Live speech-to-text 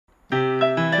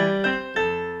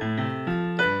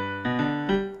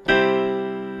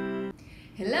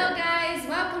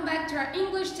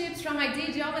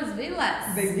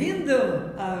Vilas!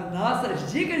 Bem-vindo às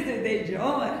nossas dicas de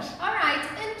idiomas! Alright,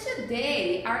 and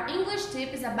today our English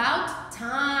tip is about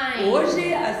time.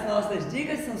 Hoje as nossas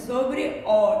dicas são sobre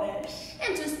horas.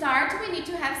 And to start, we need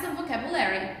to have some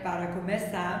vocabulary. Para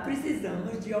começar,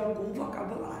 precisamos de algum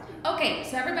vocabulário. Okay,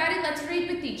 so everybody, let's read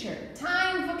with teacher.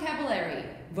 Time vocabulary.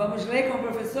 Vamos ler com a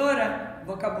professora?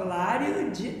 Vocabulário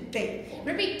de tempo.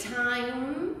 Repeat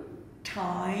time.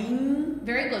 Time.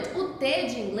 Very good. O T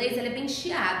de inglês, ele é bem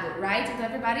chiado, right? Então,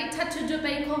 everybody, tá tudo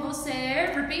bem com você?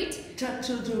 Repeat. Tá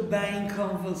tudo bem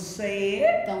com você?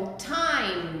 Então,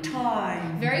 time.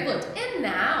 Time. Very good. And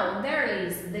now, there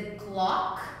is the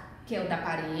clock, que é o da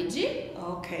parede.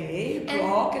 Ok.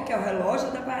 Clock, que é o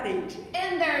relógio da parede.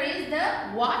 And there is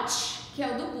the watch, que é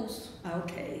o do pulso.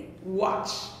 Ok.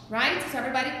 Watch. Right? So,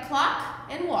 everybody, clock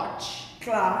and watch.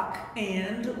 Clock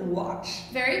and watch.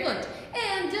 Very good.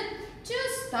 And to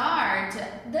start,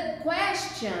 the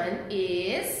question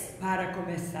is... Para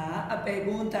começar, a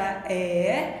pergunta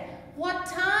é... What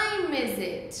time is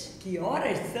it? Que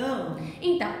horas são?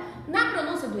 Então, na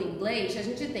pronúncia do inglês, a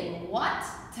gente tem what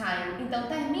time. Então,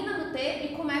 termina no T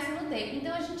e começa no T.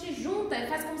 Então, a gente junta e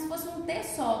faz como se fosse um T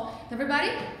só. Então,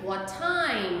 everybody, what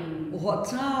time? What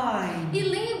time? E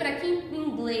lembra que em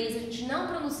inglês a gente não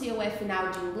pronuncia o E final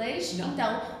de inglês? Não.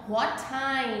 Então, what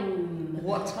time?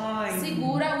 What time?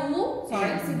 Segura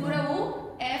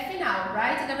o E final,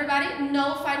 right? And everybody,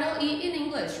 no final E in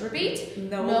English. Repeat.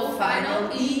 No final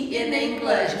E in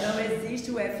English. Não existe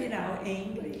o E final em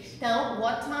inglês. Então,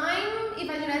 what time? E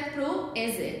vai direto pro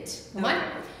is it. Come on.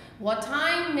 What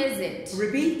time is it?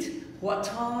 Repeat. What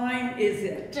time is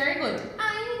it? Very good.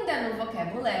 Ainda no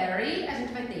vocabulary, a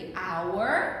gente vai ter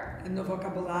hour. No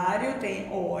vocabulário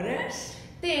tem horas.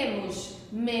 Temos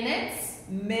minutes.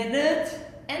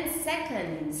 Minute. And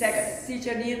seconds. Seconds.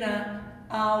 Teacher Nina,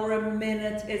 hour,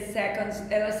 minute e seconds,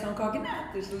 elas são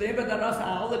cognatas. Lembra da nossa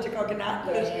aula de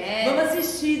cognatas? Yes. Vamos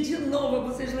assistir de novo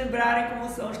para vocês lembrarem como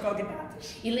são os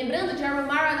cognatas. E lembrando de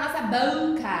arrumar a nossa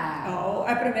boca. Oh,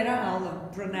 a primeira aula.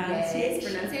 Pronunciation. Yes,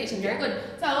 pronunciation. Very good.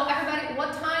 So, everybody,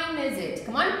 what time is it?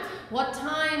 Come on. What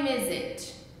time is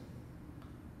it?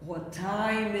 What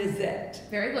time is it?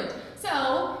 Very good.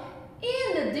 So,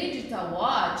 in the digital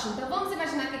watch, então vamos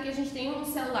imaginar que aqui a gente tem uns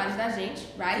celulares da gente,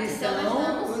 right? Que Então nós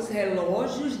são vamos... os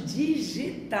relógios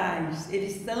digitais.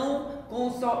 Eles são com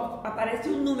só aparece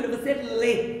o número, você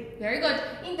lê. Very good.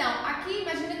 Então, aqui,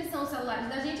 imagina que são os celulares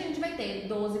da gente, a gente vai ter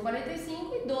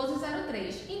 1245 e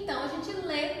 1203. Então, a gente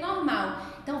lê normal.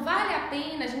 Então, vale a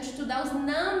pena a gente estudar os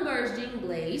numbers de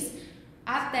inglês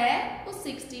até o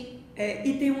 60.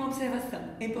 E tem uma observação.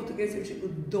 Em português eu digo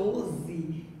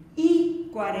 12 e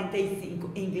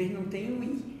 45. Em inglês não tem o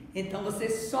i. Então, você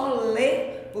só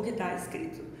lê o que está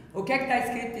escrito. O que é que está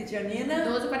escrito, Titia Nina?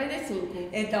 12:45.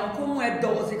 Então, como é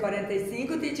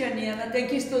 12:45, Titia Nina tem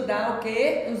que estudar o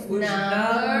quê? Os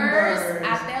numbers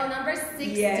até o number 60.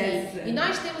 Yes. E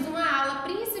nós temos uma aula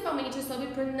principalmente sobre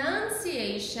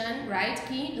pronunciation, right?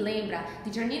 Que lembra,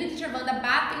 Teacher Nina e Teacher Vanda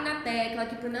batem na tecla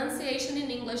que pronunciation in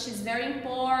English is very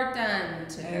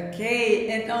important.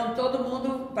 Ok, então todo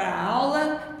mundo para a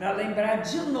aula, para lembrar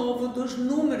de novo dos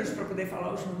números, para poder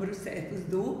falar os números certos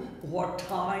do what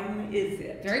time is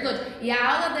it. Very good. E a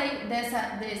aula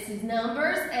desses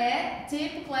numbers é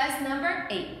tip class number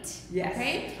 8. Yes.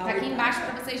 Ok? Tá aqui embaixo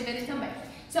para vocês verem também.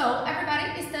 So,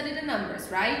 everybody study the numbers,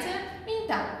 right?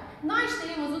 Então, nós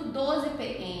temos o 12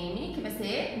 p.m., que vai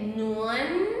ser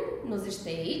noon nos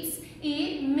States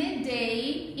e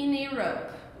midday in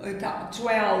Europe. Então,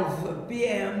 12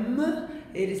 p.m.,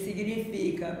 ele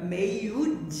significa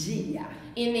meio-dia.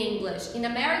 In English, in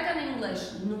American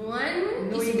English, noon.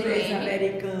 No inglês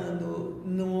americano,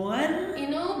 noon. E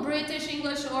no British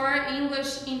English or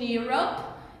English in Europe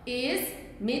is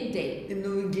midday.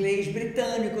 No inglês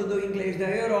britânico, no inglês da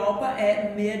Europa,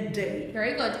 é midday.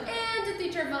 Very good. And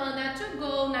Teacher Vanda, to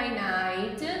go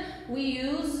night-night, we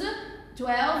use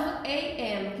 12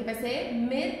 a.m., que vai ser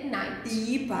midnight.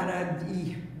 E para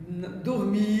ir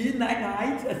dormir,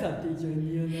 night-night, essa Teacher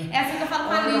Nina. É assim que eu falo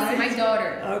com a Alice, my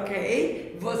daughter.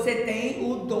 Ok. Você tem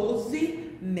o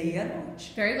 12,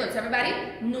 meia-noite. Very good. So everybody,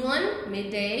 noon,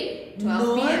 midday,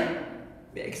 12 p.m.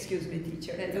 Excuse me,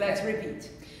 teacher. That's Let's okay. repeat.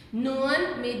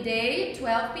 Noon, midday,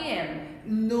 12 p.m.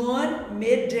 Noon,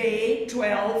 midday,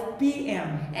 12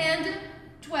 p.m. And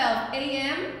 12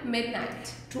 a.m.,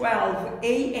 midnight. 12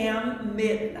 a.m.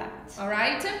 midnight.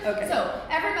 Alright? Okay. So,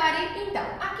 everybody, então,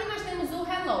 aqui nós temos o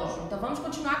relógio. Então, vamos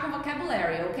continuar com o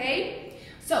vocabulary, ok?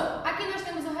 So, aqui nós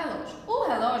temos o relógio. O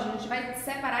relógio a gente vai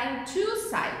separar em two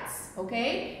sides,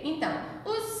 ok? Então,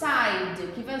 o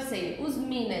side que vão ser os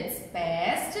minutes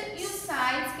past e os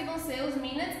sides que vão ser os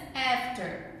minutes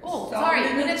after. Oh,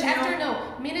 sorry, minutes after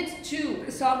não, minutes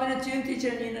to. Só um minutinho,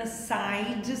 teacher Nina.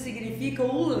 Side significa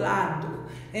o lado.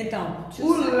 Então, Two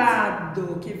o sides.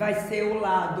 lado que vai ser o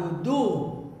lado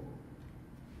do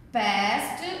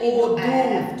Past e ou do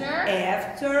do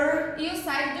after e o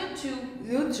side do to.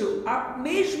 do to. A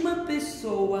mesma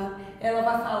pessoa, ela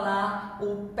vai falar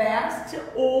o past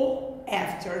ou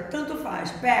after, tanto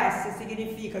faz. Past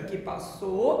significa que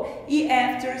passou e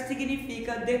after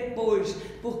significa depois,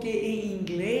 porque em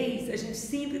inglês a gente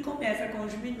sempre começa com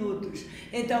os minutos.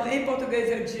 Então, em português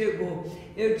eu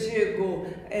digo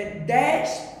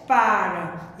 10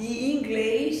 para, e em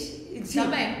inglês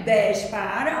Também. 10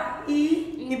 para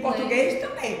e em Inglês. português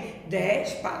também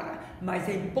 10 para. Mas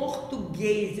em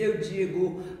português eu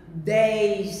digo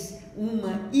 10,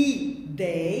 1 e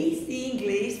 10, e em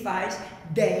inglês faz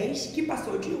 10 que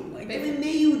passou de uma. Então é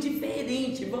meio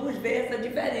diferente. Vamos ver essa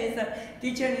diferença.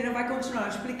 Teacher Nina vai continuar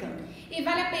explicando. E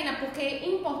vale a pena porque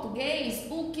em português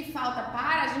o que falta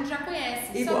para a gente já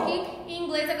conhece. Igual. Só que em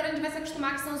inglês agora a gente vai se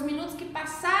acostumar que são os minutos que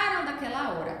passaram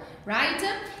daquela hora, right?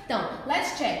 Então,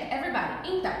 let's check, everybody.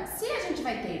 Então, se a gente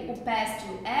vai ter o past e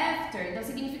o after, então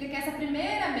significa que essa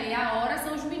primeira meia hora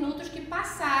são os minutos que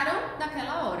passaram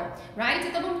daquela hora, right?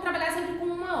 Então vamos trabalhar sempre com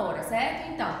uma hora,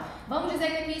 certo? Então, vamos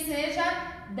dizer que aqui seja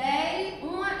 10,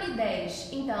 1 e 10.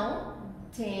 Então,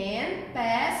 10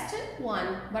 past 1.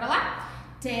 Bora lá?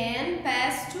 10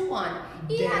 past 1.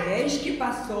 E 10 aqui, que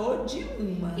passou de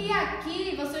uma. e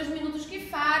aqui vão ser os minutos que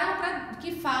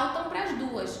faltam para as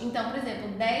duas. Então, por exemplo,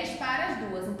 10 para as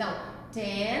duas. Então,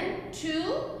 10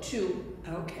 to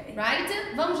 2. Ok.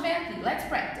 Right? Vamos ver aqui. Let's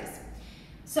practice.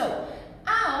 So,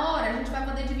 a hora a gente vai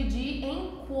poder dividir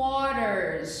em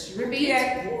quarters. O Repeat. que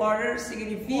é quarter?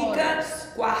 Significa Quarters.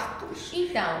 quartos.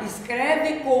 Então,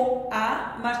 Escreve com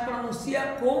A, mas pronuncia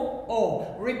com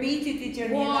O. Repeat, teacher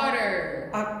Nina. quarter.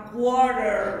 A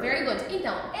quarter. Very good.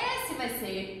 Então, esse vai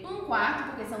ser um quarto,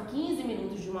 porque são 15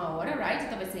 minutos de uma hora, right?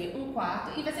 Então vai ser um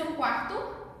quarto. E vai ser um quarto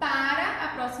para a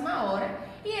próxima hora.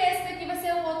 E esse daqui vai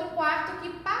ser o outro quarto que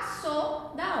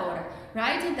passou da hora,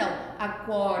 right? Então, a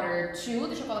quarter to,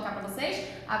 deixa eu colocar para vocês.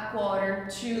 A quarter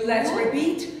to. Let's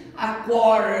repeat. A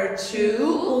quarter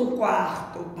to, um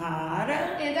quarto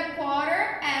para. And a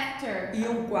quarter after. E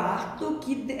um quarto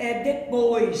que é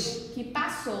depois. Que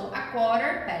passou, a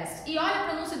quarter past. E olha a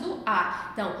pronúncia do A.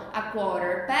 Então, a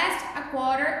quarter past, a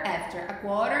quarter after, a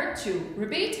quarter to.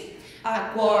 Repeat. A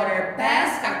quarter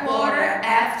past, a quarter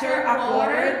after, a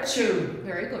quarter to.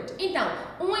 Very good. Então,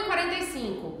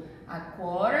 1:45. A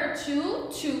quarter to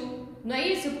 2. Não é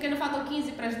isso? Porque não faltam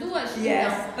 15 para as duas?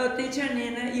 Yes, Então, teacher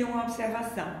Nina, e uma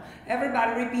observação.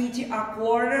 Everybody repeat a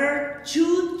quarter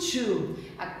to 2.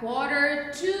 a quarter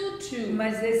to 2.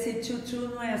 Mas esse to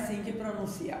não é assim que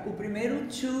pronuncia. O primeiro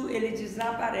to ele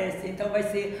desaparece. Então vai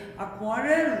ser a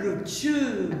quarter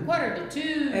to. A quarter to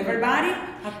 2. Everybody,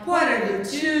 a quarter to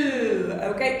 2.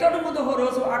 Ok? Todo mundo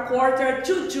horroroso. A quarter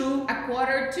to 2. A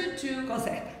quarter to 2.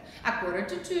 Conserta. A quarter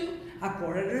to 2. A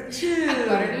quarter to 2. A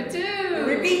quarter to 2.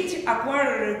 Repeat. A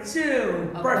quarter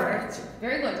to 2. Perfect.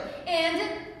 Very good. And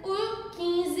o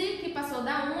 15 que passou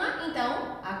da 1,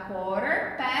 então a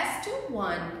quarter past 1. Ou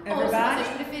se Everybody? vocês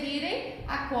preferirem,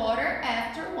 a quarter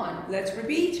after 1. Let's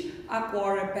repeat. A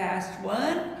quarter past 1.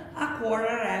 A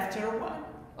quarter after 1.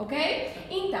 Ok?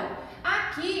 Então,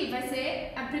 aqui vai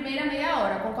ser a primeira meia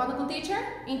hora. Concorda com o teacher?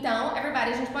 Então,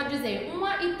 everybody, a gente pode dizer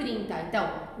 1:30. Então,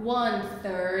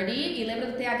 1:30. E lembra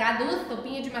do TH do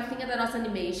topinho de massinha da nossa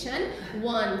animation.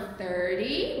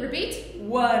 1:30. Repeat.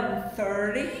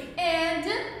 1:30. And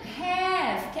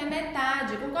half, que é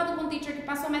metade. Concorda com o teacher que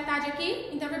passou metade aqui?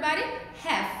 Então, everybody,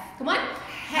 half. Come on?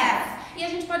 Half. E a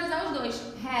gente pode usar os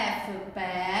dois. Half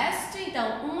past.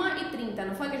 Então, 1:30.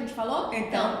 Não foi o que a gente falou?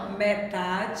 Então,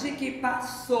 metade que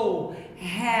passou.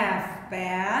 Half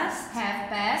past. Half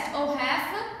past ou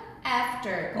half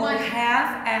after. Ou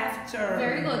half after.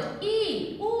 Very good.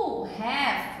 E o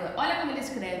half, olha como ele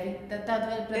escreve. Tá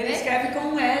dando pra ver? Ele escreve com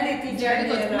um L, Very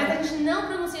good. teacher. Mas a gente não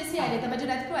pronuncia esse L, então vai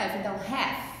direto pro F. Então,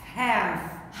 half.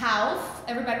 Half. Half.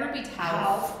 Everybody repeat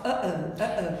half.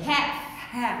 Half.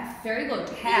 Half. Very good.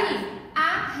 Half. E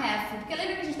a half, porque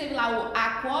lembra que a gente teve lá o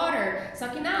a quarter, só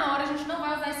que na hora a gente não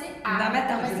vai usar esse a. Na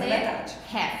metade, então vai na ser metade.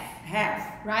 half.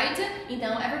 Half. Right?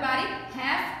 Então, everybody,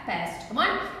 half past. Come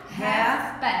on?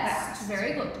 Half past. past.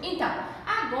 Very good. Então,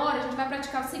 agora a gente vai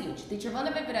praticar o seguinte. Teacher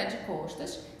Vanda vai virar de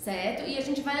costas, certo? E a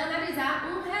gente vai analisar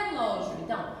um relógio.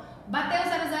 Então, bateu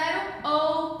 00,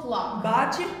 o'clock.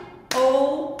 Bate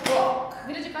ou clock.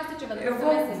 Vira de costas, Tia Vanda. Eu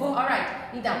vou. Alright.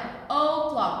 Então,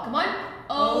 o'clock. Come on.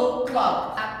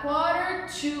 O'clock. A quarter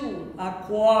to. A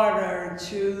quarter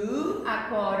to. A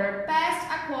quarter past.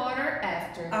 A quarter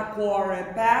after. A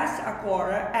quarter past. A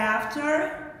quarter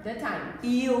after. The time.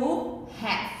 E o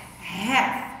Half.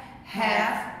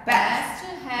 Half Past.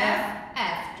 Half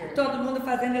after. Todo mundo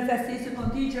fazendo exercício com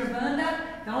Teacher Vanda?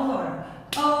 Então bora.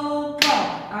 O'clock.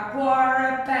 A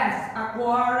quarter past. A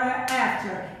quarter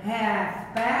after.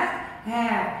 Half past.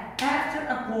 Half after.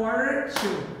 A quarter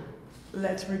to.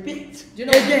 Let's repeat. De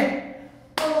novo. Again.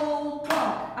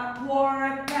 O'clock. A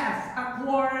quarter past. A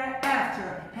quarter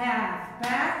after. Half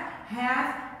past.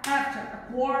 Half after. A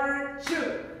quarter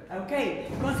to. Ok?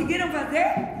 Conseguiram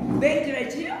fazer? Bem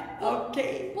direitinho?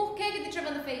 Ok. Por que a Teacher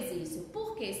Vanda fez isso?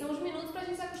 Porque são os minutos pra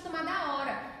gente se acostumar da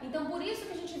hora. Então, por isso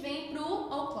que a gente vem pro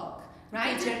o'clock.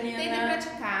 Right? Tentem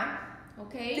praticar.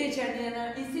 Ok? Teacher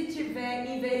Nina, e se tiver,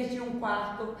 em vez de um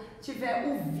quarto, tiver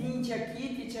o 20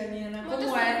 aqui, Teacher Nina,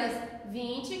 como é?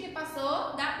 20 que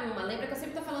passou da 1. Lembra que eu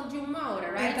sempre tô falando de 1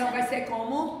 hora, right? Então vai ser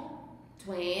como?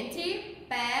 20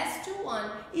 past 1.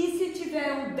 E se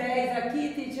tiver um 10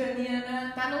 aqui, Teacher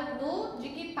Nina? Tá no de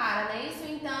que para, não é isso?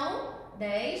 Então,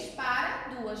 10 para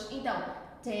 2. Então,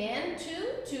 10 to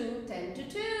 2, 10 to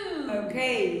 2.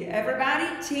 Ok, everybody,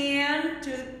 10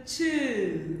 to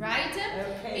 2. Right?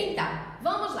 Ok. Então,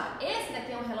 vamos lá. Esse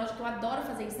daqui é um relógio que eu adoro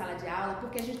fazer em sala de aula,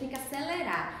 porque a gente tem que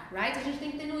acelerar, right? A gente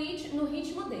tem que ter no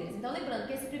ritmo deles. Então, lembrando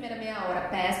que esse primeiro é meia hora,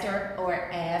 past or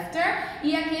after.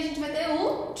 E aqui a gente vai ter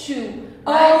o to.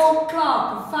 Right?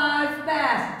 O'clock, 5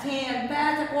 past, 10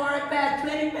 past, a quarter past,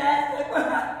 20 past, a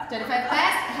quarter. 25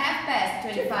 past, half past,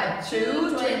 25 to,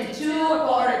 22, a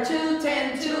quarter to,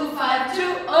 10 to, 5 to,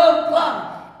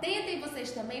 o'clock. Tentem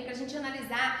vocês também pra gente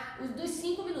analisar os dos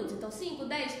 5 minutos. Então, 5,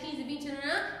 10, 15, 20,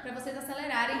 pra vocês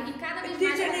acelerarem e cada vez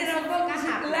mais Teacher Nina, vocês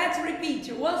ficar rápido. let's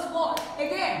repeat once more.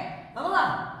 Again. Vamos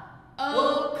lá.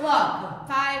 O'clock,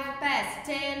 5 past,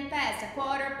 10 past, a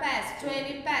quarter past,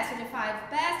 20 past, 25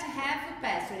 past, half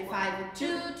past, 25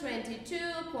 to,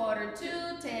 22, quarter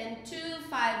to, 10 to,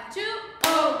 5 to,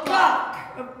 O'clock.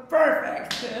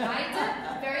 Perfect. Right?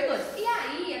 Very good. E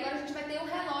aí, agora a gente vai ter o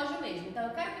relógio mesmo. Então,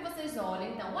 eu quero que vocês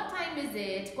olhem. Então, what time is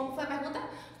it? Como foi a pergunta?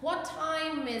 What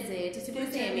time is it? Segura o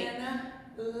Teacher time. Nina,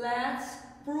 let's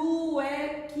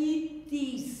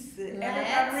practice.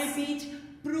 Everybody repeat.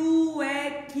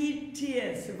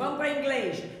 Practice. Vamos para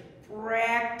inglês.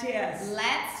 Practice.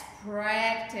 Let's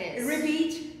practice.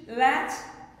 Repeat. Let's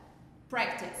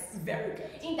practice. Very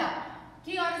good. Então,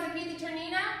 que horas aqui, Teacher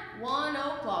Nina? 1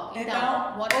 o'clock.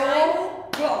 Então, what time?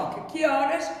 o'clock. Que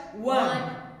horas? 1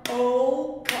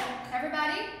 o'clock.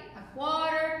 Everybody, a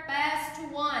quarter past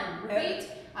 1. Repeat.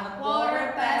 A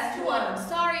quarter past 1.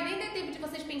 Sorry, nem deu tempo de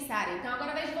vocês pensarem. Então,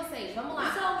 agora vejo vocês. Vamos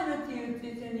lá. Só um minutinho,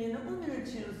 Teacher Nina. Um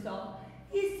minutinho só.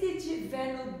 E se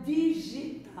tiver no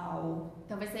digital?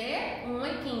 Então vai ser 1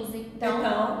 e 15. Então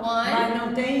mas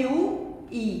não tem o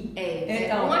I.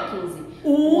 Então, 1 a 15.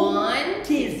 1,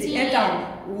 15.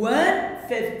 Então,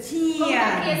 1:15. Vamos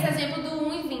dar aqui esse exemplo do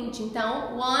 1 e 20.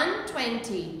 Então,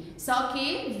 1:20. Só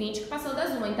que 20 que passou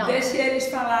das 1. Então, deixa eles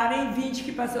falarem 20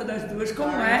 que passou das 2.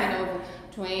 Como é? De novo.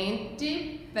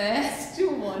 20 past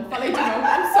 1. Falei de novo.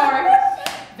 I'm sorry.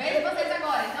 Veja vocês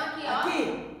agora. Então, aqui, ó.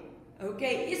 Aqui.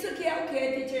 Ok, isso aqui é o que,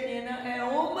 Teacher Nina? É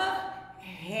uma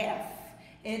half.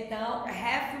 Então,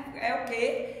 half é o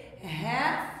que?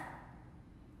 Half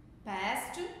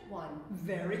past 1.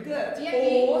 Very good. E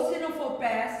aqui? Ou se não for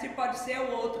past, pode ser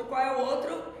o outro. Qual é o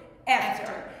outro?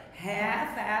 After.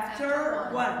 Half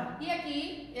after 1. E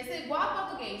aqui, esse é igual ao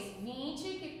português.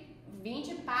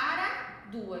 20 para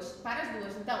 2. Para as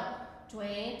duas. Então,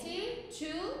 20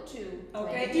 to 2.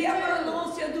 Ok, e a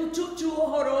pronúncia do to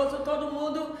horroroso, todo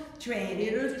mundo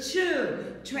 20 to 2,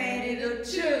 20 to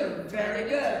 2, very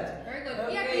good. Very good.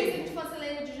 Okay. E aqui, se a gente fosse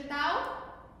ler no digital,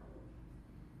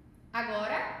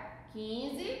 agora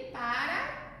 15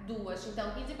 para 2.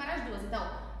 Então, 15 para as duas. Então,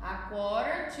 a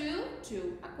quarter to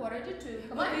 2. A quarter to 2.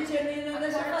 Como é? Teacher Nina,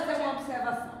 deixa eu fazer uma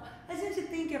observação. A gente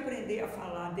tem que aprender a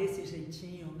falar desse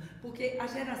jeitinho, porque a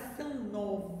geração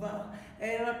nova,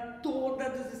 ela toda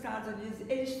dos Estados Unidos,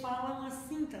 eles falam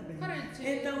assim também.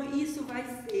 Então isso vai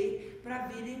ser para a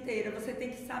vida inteira. Você tem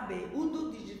que saber o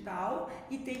do digital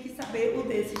e tem que saber o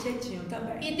desse jeitinho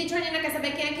também. E Teacher Nina quer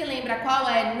saber quem é que lembra qual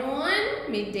é noon,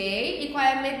 midday e qual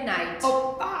é midnight.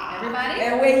 Opa! Everybody?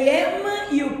 É o AM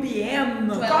e o PM.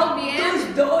 12 Qual PM? dos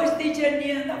dois, Teacher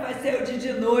Nina, vai ser o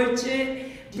de noite?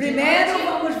 Primeiro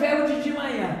vamos ver o de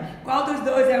manhã. Qual dos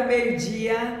dois é o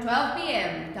meio-dia? 12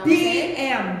 p.m. Então,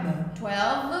 PM.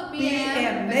 12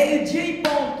 p.m. Meio-dia e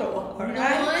ponto.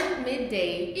 Noon,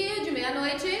 midday. E o de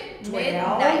meia-noite,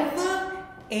 midnight. 12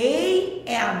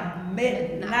 A.M.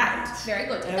 Midnight. Very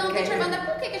good. Então, Okay. Teacher Vanda,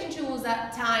 por que a gente usa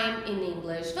time in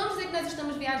English? Vamos dizer que nós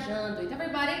estamos viajando. Então,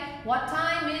 everybody, what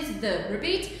time is the?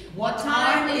 Repeat. What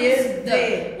time is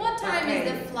the? What time is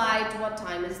the flight? What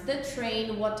time is the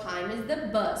train? What time is the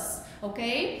bus?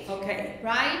 Okay? Okay.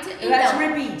 Right? Let's Então,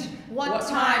 repeat. what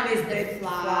time is the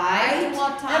flight?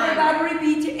 What time? Everybody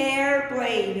repeat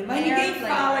airplane. Mas ninguém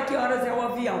Airplane. fala que horas é o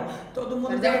avião. Todo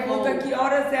mundo Mas é o pergunta voo. que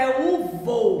horas é o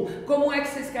voo. Como é que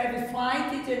se escreve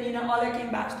flight, Janina? Olha aqui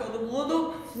embaixo, todo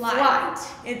mundo. Flight.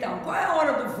 Então, qual é a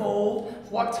hora do voo?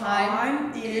 What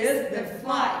time is the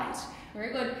flight?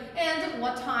 Very good. And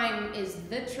what time is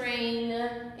the train?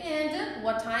 And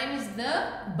what time is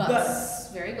the bus?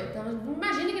 Very good. Então,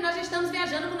 imagine que nós já estamos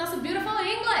viajando com o nosso beautiful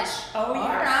English. Oh, yes.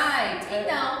 Alright.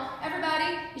 Então,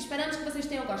 everybody, esperamos que vocês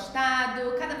tenham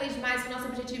gostado. Cada vez mais, o nosso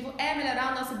objetivo é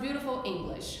melhorar o nosso beautiful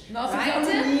English. Nossos right?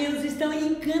 aluninhos estão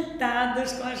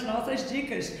encantados com as nossas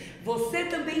dicas. Você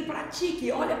também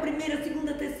pratique. Olha a primeira,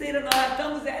 segunda, terceira. Nós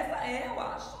estamos, essa é, eu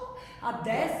acho, a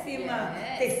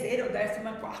 13ª ou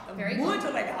 14ª. Very Muito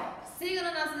good. legal. Sigam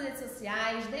nas nossas redes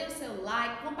sociais, deem o seu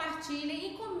like,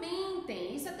 compartilhem e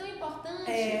comentem. Isso é tão importante.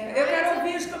 Eu quero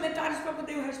ouvir os comentários para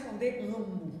poder eu responder.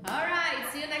 Amo.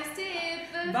 Alright, see you next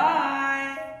tip. Bye.